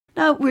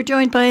Now we're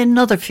joined by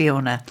another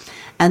Fiona,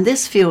 and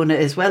this Fiona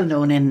is well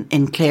known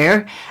in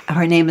Clare.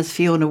 Her name is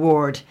Fiona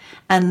Ward,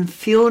 and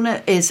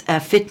Fiona is a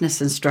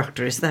fitness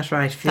instructor. Is that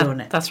right,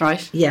 Fiona? That's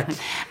right. Yeah,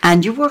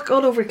 and you work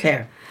all over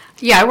Clare.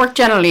 Yeah, I work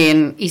generally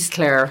in East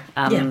Clare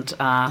and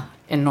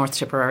in North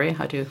Tipperary.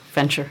 I do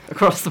venture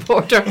across the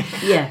border.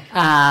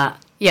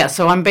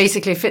 So I'm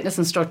basically a fitness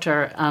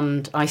instructor,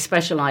 and I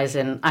specialise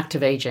in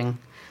active ageing,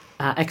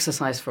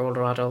 exercise for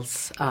older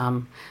adults.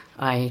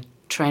 I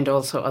trained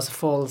also as a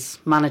falls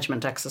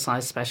management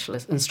exercise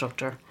specialist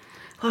instructor.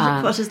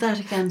 What is that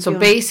again? So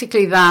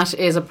basically that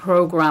is a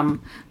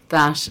programme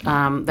that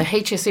the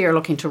HSE are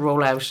looking to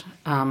roll out,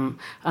 and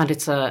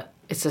it's a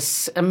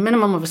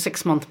minimum of a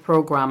 6-month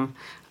programme,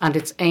 and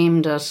it's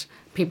aimed at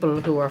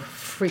people who are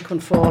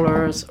frequent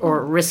fallers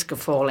or at risk of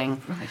falling.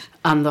 Right.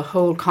 And the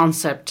whole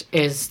concept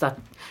is that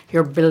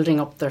you're building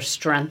up their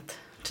strength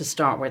to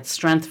start with,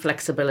 strength,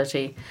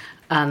 flexibility,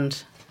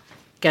 and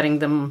getting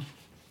them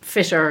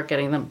fitter,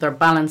 getting them their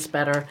balance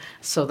better,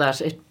 so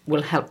that it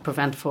will help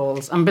prevent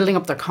falls and building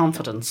up their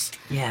confidence.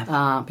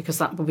 Yeah. Because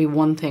that will be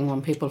one thing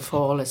when people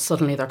fall, is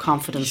suddenly their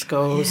confidence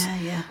goes.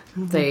 Yeah.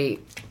 Mm-hmm. They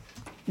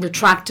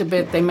retract a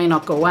bit. They may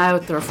not go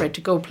out. They're afraid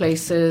to go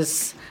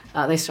places.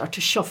 They start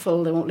to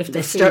shuffle. They won't lift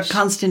their feet. They start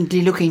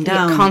constantly looking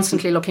down. Yeah,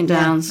 constantly looking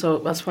down. So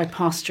that's why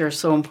posture is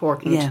so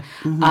important. Yeah.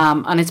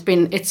 Mm-hmm. And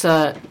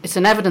it's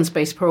an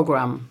evidence-based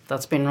programme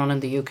that's been run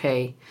in the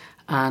UK.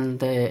 And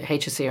the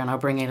HSE are now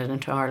bringing it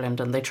into Ireland,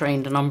 and they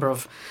trained a number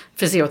of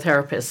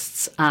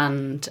physiotherapists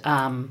and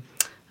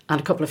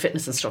a couple of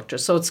fitness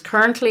instructors. So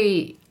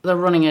they're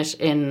running it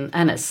in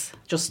Ennis,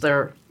 just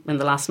there in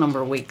the last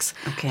number of weeks.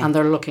 Okay. And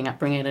they're looking at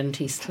bringing it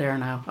into East Clare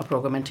now, a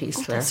programme into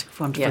East Clare. That's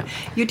wonderful.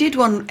 Yeah. You did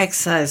one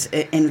exercise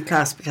in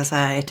class, because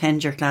I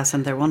attend your class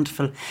and they're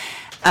wonderful,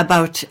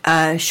 about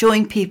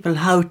showing people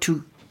how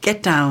to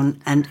get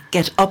down and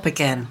get up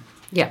again.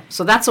 Yeah,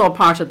 so that's all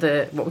part of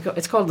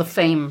it's called the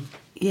FAME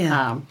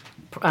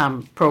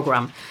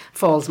programme,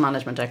 Falls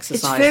Management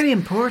Exercise. It's very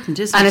important,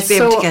 isn't it, to be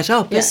able to get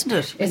up, isn't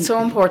it? It's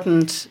so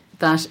important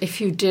that if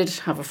you did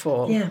have a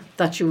fall,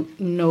 that you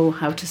know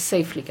how to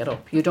safely get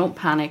up. You don't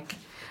panic,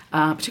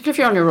 particularly if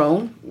you're on your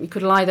own. You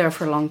could lie there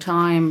for a long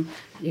time.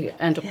 You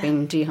end up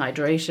being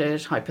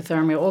dehydrated,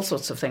 hypothermia, all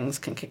sorts of things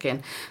can kick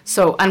in.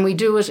 So, and we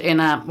do it in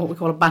what we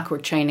call a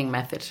backward chaining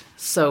method.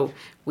 So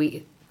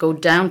we go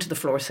down to the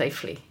floor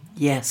safely.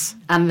 Yes.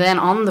 And then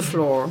on the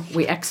floor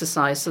we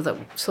exercise so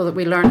that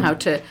we learn how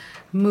to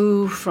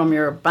move from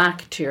your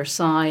back to your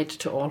side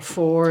to all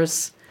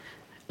fours,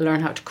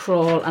 learn how to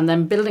crawl, and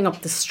then building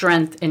up the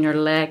strength in your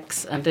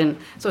legs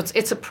so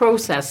it's a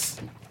process.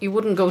 You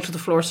wouldn't go to the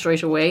floor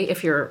straight away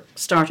if you're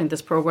starting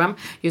this program.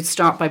 You'd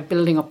start by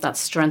building up that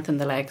strength in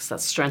the legs, that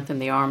strength in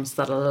the arms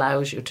that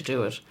allows you to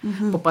do it.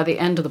 Mm-hmm. But by the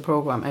end of the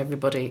program,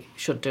 everybody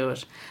should do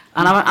it.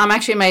 And I'm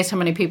actually amazed how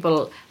many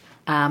people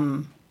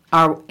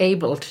are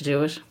able to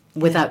do it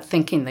without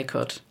thinking they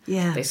could.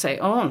 Yeah. They say,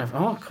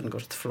 I couldn't go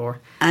to the floor.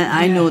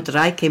 I know that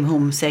I came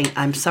home saying,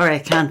 I'm sorry,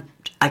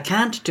 I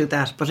can't do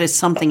that, but it's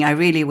something I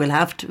really will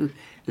have to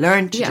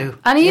learn to do.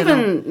 And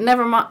even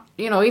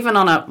even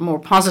on a more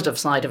positive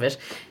side of it,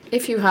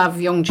 if you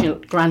have young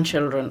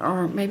grandchildren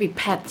or maybe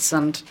pets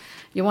and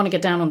you want to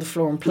get down on the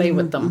floor and play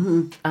with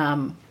them,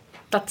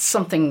 that's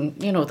something,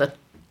 that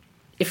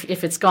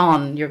if it's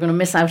gone, you're going to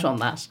miss out on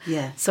that.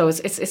 Yeah. So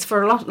it's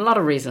for a lot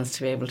of reasons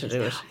to be able to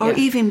do it. Or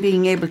even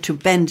being able to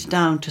bend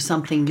down to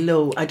something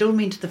low. I don't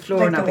mean to the floor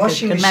like now. The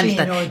washing machine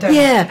or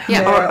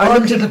or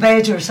under the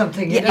bed or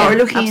something. Or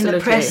looking in the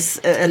press,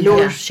 a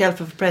lower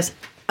shelf of press.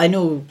 I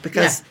know,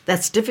 because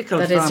that's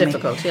difficult for me. That is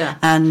difficult, yeah.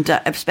 And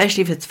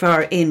especially if it's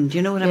far in, do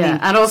you know what I mean?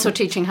 And also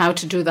teaching how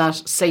to do that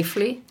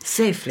safely.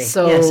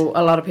 So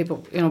a lot of people,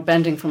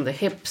 bending from the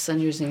hips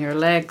and using your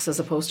legs as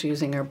opposed to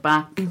using your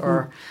back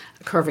or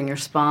curving your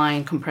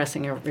spine,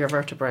 compressing your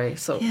vertebrae.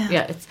 So,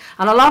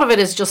 and a lot of it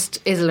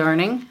is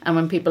learning. And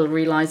when people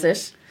realise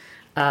it,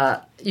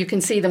 you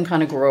can see them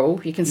kind of grow.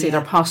 You can see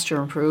their posture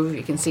improve.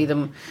 You can see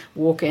them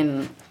walk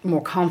in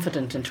more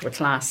confident into a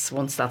class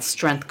once that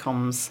strength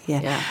comes.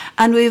 Yeah.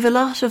 And we have a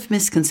lot of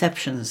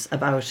misconceptions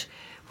about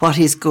what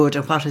is good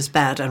and what is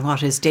bad and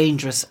what is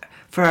dangerous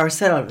for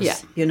ourselves.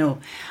 Yeah.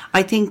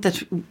 I think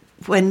that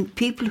when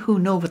people who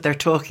know what they're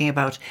talking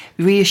about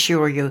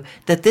reassure you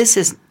that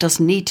this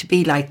doesn't need to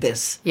be like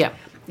this. Yeah.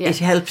 It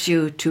helps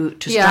you to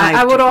strive. Yeah,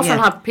 I would often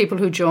have people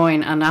who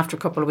join and after a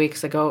couple of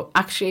weeks they go,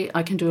 actually,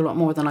 I can do a lot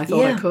more than I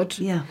thought I could.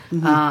 Yeah.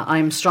 Mm-hmm.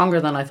 I'm stronger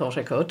than I thought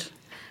I could.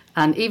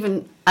 And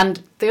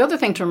the other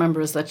thing to remember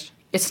is that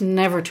it's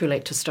never too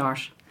late to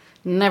start.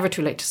 Never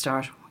too late to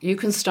start. You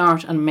can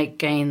start and make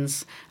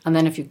gains, and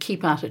then if you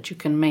keep at it, you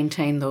can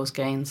maintain those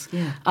gains.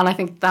 Yeah. And I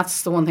think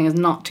that's the one thing, is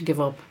not to give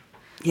up.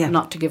 Yeah.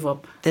 Not to give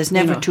up. There's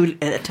never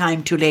a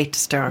time too late to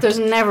start. There's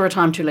never a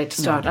time too late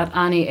to start at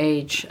any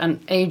age. And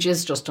age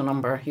is just a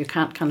number. You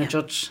can't kind of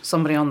judge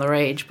somebody on their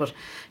age. But,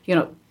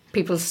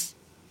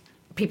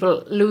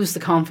 people lose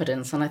the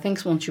confidence. And I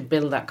think once you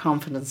build that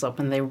confidence up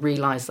and they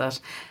realise that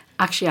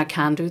actually I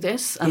can do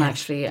this, and Yeah.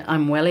 actually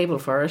I'm well able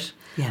for it,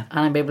 Yeah. and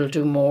I'm able to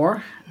do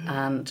more,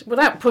 and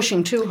without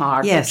pushing too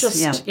hard. Yes, but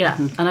just, yeah.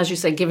 And as you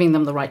say, giving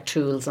them the right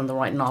tools and the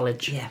right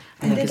knowledge. Yeah.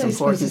 I And think then is I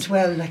suppose important. as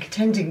well, like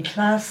attending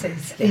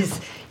classes is,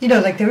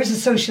 like there is a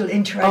social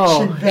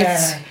interaction Oh, there.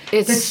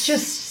 it's- that's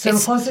just so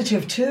it's-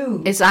 positive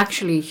too. It's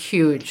actually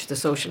huge, the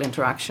social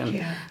interaction.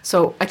 Yeah.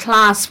 So a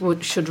class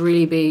should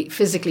really be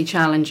physically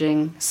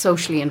challenging,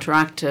 socially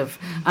interactive,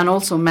 and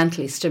also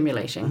mentally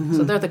stimulating.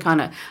 So they're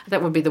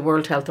that would be the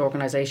World Health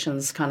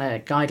Organization's kind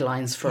of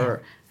guidelines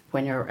for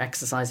when you're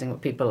exercising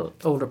with people,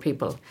 older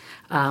people.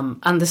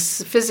 And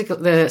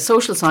the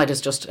social side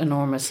is just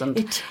enormous. And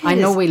It I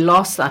know is. we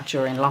lost that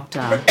during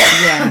lockdown.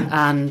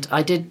 And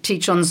I did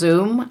teach on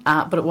Zoom,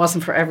 but it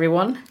wasn't for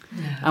everyone.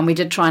 And we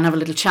did try and have a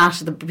little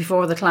chat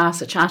before the class,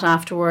 a chat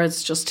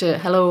afterwards, just to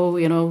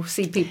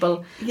see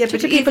people. Yeah, to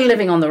but people even-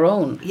 living on their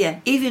own. Yeah,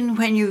 even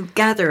when you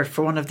gather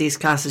for one of these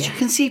classes, you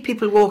can see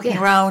people walking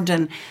around,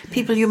 and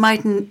people you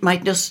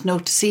might just know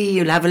to see.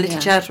 You'll have a little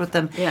chat with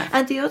them. Yeah.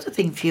 And the other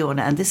thing,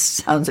 Fiona, and this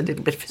sounds a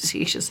little bit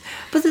facetious,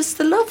 but it's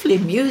the lovely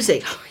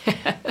music.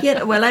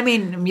 Well, I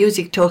mean,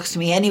 music talks to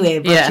me anyway,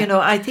 but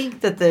I think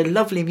that the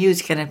lovely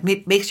music, and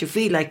it makes you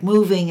feel like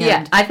moving. Yeah,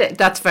 and I think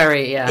that's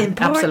very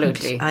important,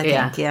 absolutely. I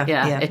think, yeah.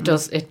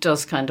 It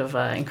does kind of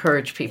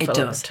encourage people. It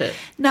does. To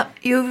Now,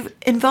 you're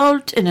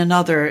involved in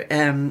another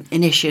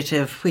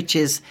initiative, which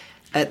is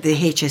the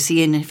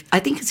HSE, I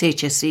think it's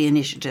HSE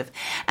initiative,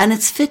 and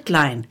it's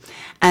Fitline,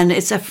 and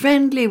it's a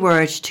friendly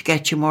word to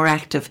get you more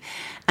active,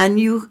 and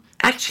you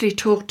actually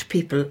talk to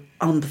people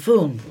on the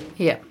phone.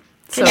 yeah.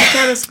 Can you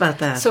tell us about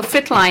that? So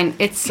Fitline,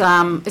 it's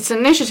an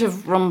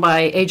initiative run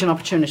by Age and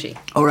Opportunity.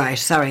 Oh, right,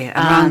 sorry,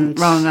 And-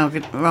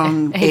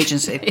 wrong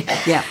agency.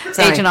 Yeah,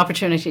 sorry. Age and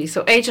Opportunity.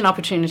 So Age and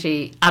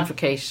Opportunity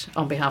advocate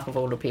on behalf of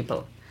older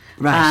people.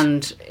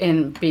 Right.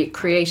 And be it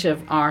creative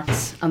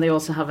arts, and they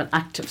also have an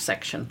active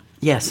section.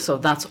 Yes. So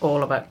that's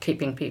all about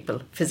keeping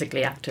people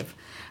physically active.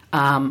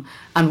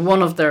 And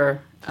one of their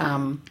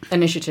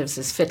initiatives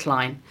is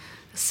Fitline.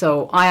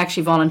 So I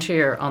actually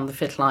volunteer on the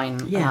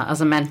Fitline as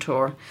a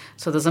mentor.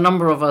 So there's a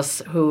number of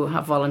us who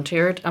have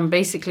volunteered. And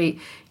basically,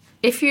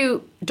 if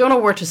you don't know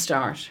where to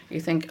start, you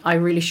think, I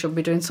really should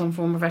be doing some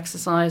form of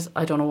exercise.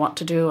 I don't know what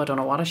to do. I don't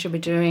know what I should be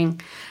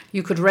doing.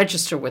 You could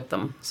register with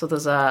them. So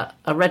there's a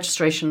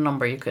registration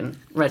number you can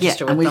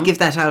register with and we'll them. give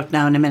that out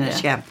now in a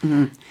minute, yeah.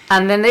 Mhm.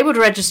 And then they would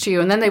register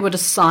you, and then they would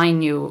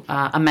assign you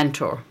a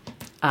mentor,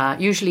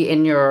 usually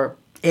in your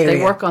Area.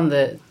 They work on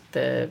the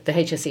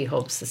HSE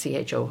hubs, the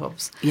CHO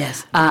hubs.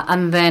 Yes.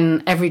 And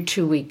then every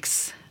 2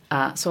 weeks,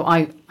 so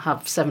I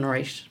have 7 or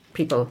 8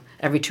 people.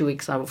 Every 2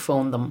 weeks I would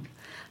phone them.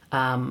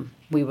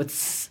 We would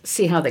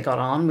see how they got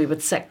on. We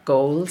would set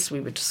goals. We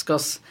would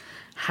discuss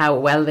how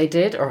well they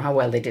did or how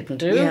well they didn't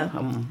do. Yeah.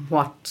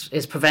 What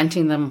is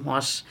preventing them.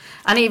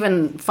 And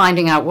even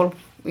finding out, well,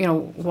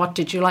 what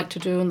did you like to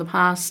do in the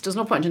past? There's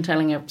no point in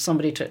telling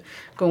somebody to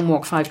go and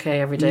walk 5K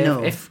every day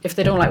No. if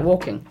they don't like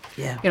walking.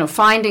 Yeah.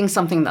 Finding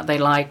something that they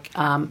like,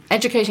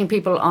 educating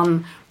people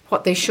on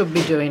what they should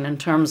be doing in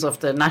terms of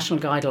the national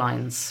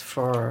guidelines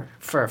for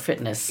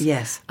fitness.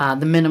 Yes.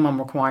 The minimum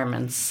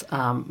requirements,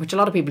 which a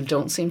lot of people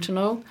don't seem to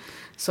know.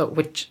 So,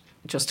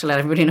 just to let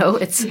everybody know,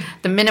 it's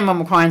the minimum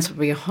requirements would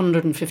be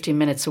 150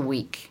 minutes a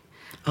week.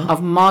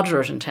 Of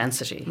moderate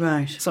intensity.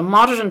 Right. So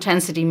moderate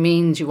intensity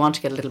means you want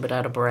to get a little bit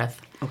out of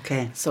breath.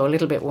 Okay. So a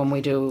little bit when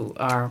we do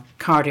our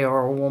cardio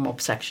or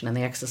warm-up section in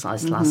the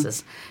exercise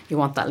classes, you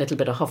want that little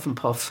bit of huff and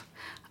puff.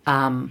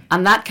 And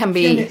that can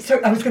be... So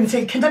I was going to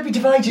say, can that be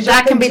divided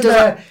That up can be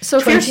into so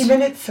if 20 you're-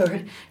 minutes?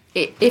 Or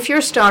If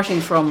you're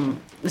starting from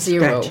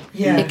zero, Scratch.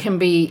 Yeah. it can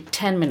be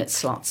 10-minute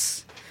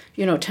slots.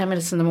 10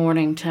 minutes in the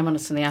morning, 10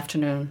 minutes in the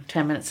afternoon,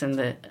 10 minutes in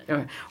the...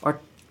 or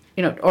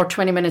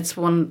 20 minutes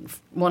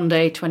one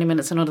day, 20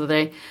 minutes another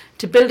day,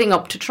 to building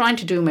up to trying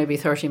to do maybe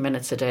 30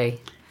 minutes a day.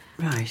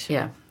 Right.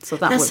 Yeah, so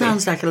that That would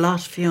sounds be. like a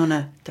lot,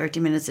 Fiona. 30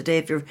 minutes a day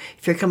if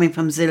you're coming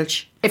from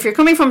Zilch. If you're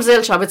coming from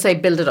Zilch, I would say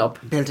build it up.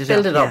 Build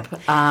it up,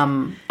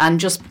 And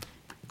just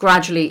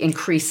gradually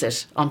increase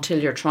it until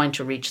you're trying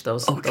to reach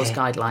those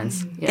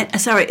guidelines. Yeah.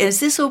 Sorry, is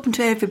this open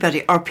to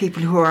everybody, or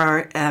people who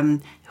are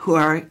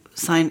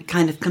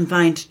kind of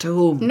confined to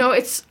home? No,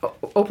 it's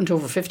open to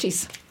over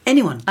 50s.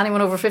 Anyone?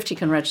 Anyone over 50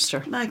 can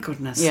register. My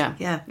goodness. Yeah,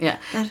 Yeah.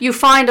 That- You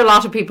find a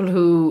lot of people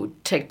who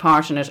take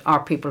part in it are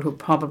people who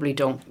probably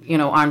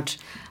aren't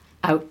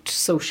out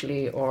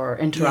socially or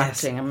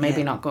interacting, and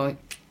maybe not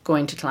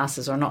going to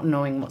classes or not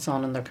knowing what's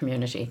on in their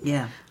community.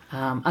 Yeah.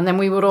 And then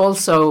we would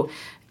also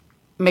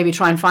maybe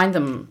try and find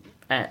them,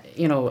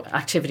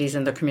 activities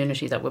in their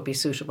community that would be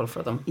suitable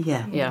for them.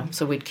 Yeah. Yeah.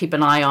 So we'd keep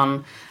an eye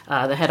on.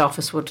 The head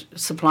office would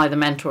supply the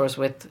mentors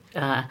with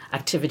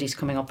activities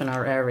coming up in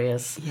our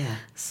areas. Yeah.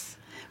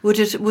 Would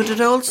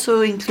it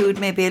also include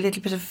maybe a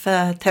little bit of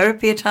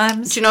therapy at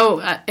times? Do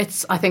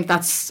I think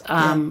that's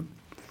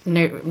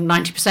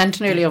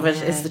 90% nearly of it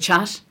is the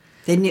chat.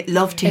 They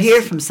love to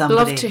hear from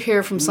somebody. Love to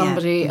hear from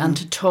somebody and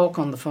to talk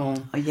on the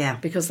phone. Oh, yeah.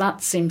 Because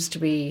that seems to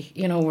be,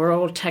 we're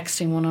all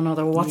texting one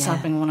another,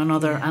 WhatsApping one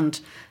another, and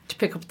to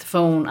pick up the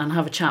phone and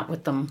have a chat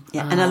with them.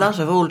 Yeah, and a lot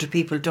of older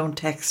people don't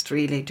text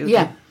really, do they?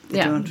 Yeah. They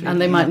don't really, and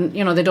they might,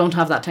 they don't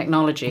have that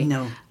technology.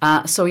 No.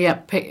 So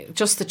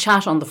just the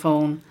chat on the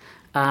phone.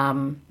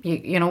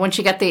 Once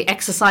you get the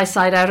exercise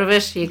side out of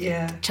it, you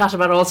chat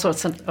about all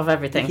sorts of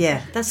everything.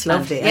 Yeah, that's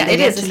lovely. And they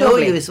get to know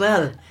lovely. you as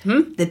well.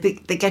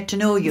 They get to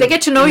know you. They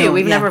get to know you.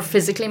 We've never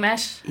physically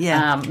met.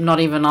 Yeah. Not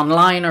even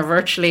online or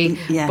virtually.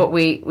 Yeah. But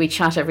we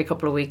chat every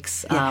couple of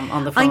weeks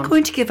on the phone. I'm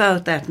going to give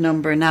out that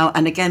number now,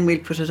 and again we'll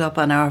put it up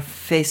on our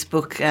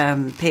Facebook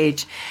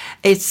page.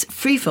 It's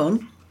free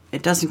phone.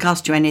 It doesn't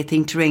cost you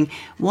anything to ring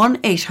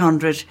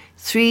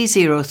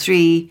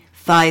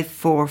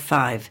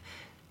 1-800-303-545.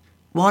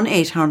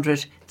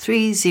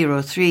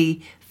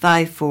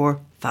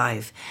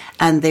 1-800-303-545.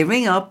 And they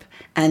ring up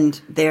and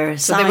they're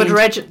signed. So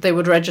they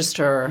would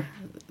register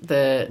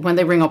when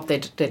they ring up,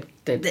 they'd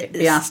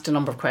be asked a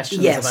number of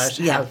questions about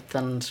health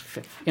and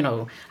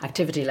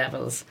activity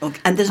levels.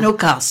 Okay. And there's no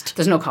cost.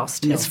 There's no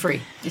cost. No. It's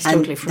free. It's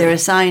totally free. They're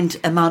assigned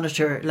a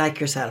monitor like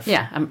yourself.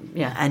 Yeah,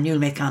 And you'll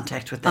make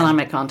contact with them. And I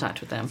make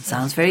contact with them.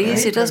 Sounds very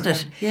easy, doesn't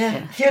it?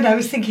 Yeah. Fiona, I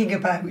was thinking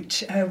about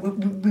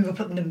we were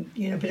putting a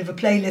bit of a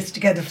playlist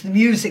together for the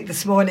music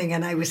this morning,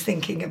 and I was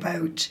thinking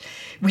about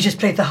we just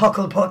played the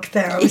Hucklepuck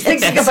there. I was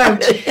thinking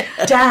about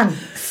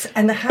dance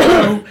and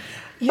how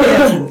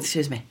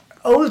Excuse me.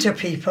 Older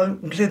people,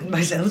 including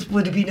myself,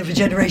 would have been of a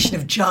generation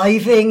of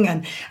jiving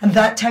and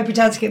that type of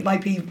dancing. It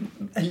might be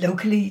a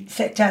locally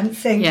set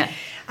dancing,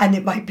 and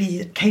it might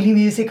be Cayley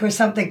music or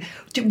something.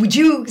 Would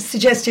you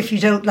suggest, if you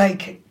don't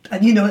like,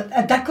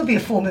 that could be a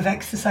form of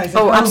exercise?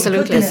 Oh,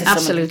 absolutely,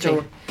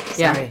 absolutely.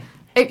 Sorry.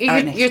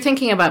 You're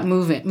thinking about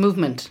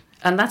movement,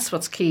 and that's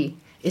what's key,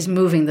 is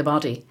moving the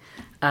body,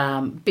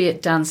 be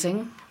it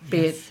dancing, be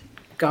it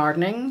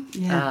gardening,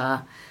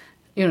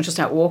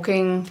 just out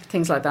walking,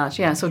 things like that.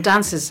 Yeah, so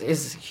dance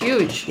is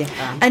huge. Yeah.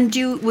 And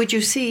would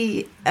you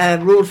see a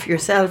role for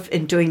yourself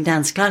in doing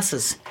dance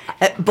classes,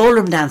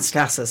 ballroom dance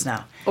classes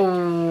now?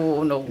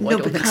 Oh no, I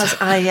don't because think so.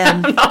 I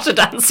am not a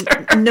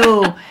dancer.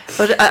 No,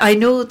 but I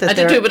know that I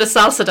did do a bit of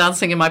salsa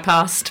dancing in my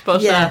past,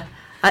 but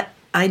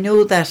I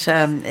know that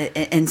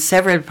in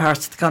several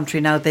parts of the country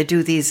now they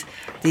do these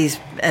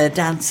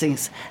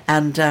dancings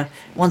and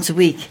once a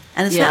week,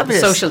 and it's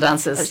fabulous. Social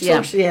dances.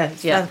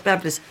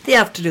 Fabulous. The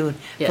afternoon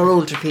for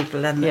older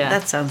people, and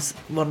that sounds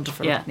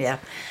wonderful. Yeah.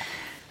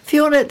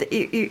 Fiona,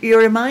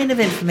 you're a mine of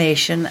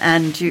information,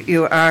 and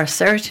you are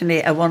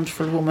certainly a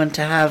wonderful woman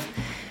to have,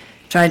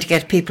 trying to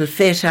get people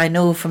fit. I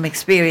know from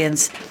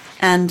experience.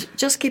 And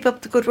just keep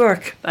up the good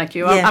work. Thank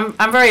you. Yeah.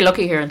 I'm very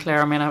lucky here in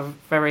Clare. I mean, I have a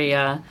very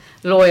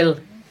loyal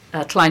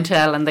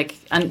clientele, and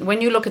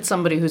when you look at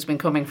somebody who's been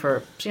coming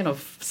for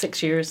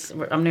 6 years,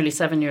 I'm nearly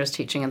 7 years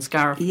teaching in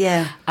Scariff.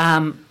 Yeah.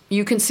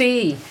 You can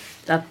see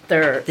that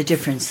the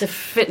difference, the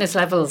fitness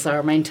levels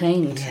are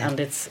maintained, and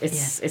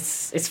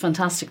it's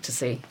fantastic to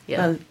see. Yeah.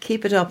 Well,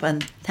 keep it up,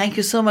 and thank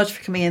you so much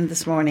for coming in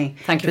this morning.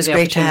 Thank you. It was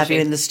great to have you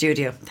in the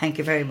studio. Thank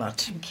you very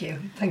much. Thank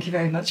you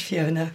very much, Fiona.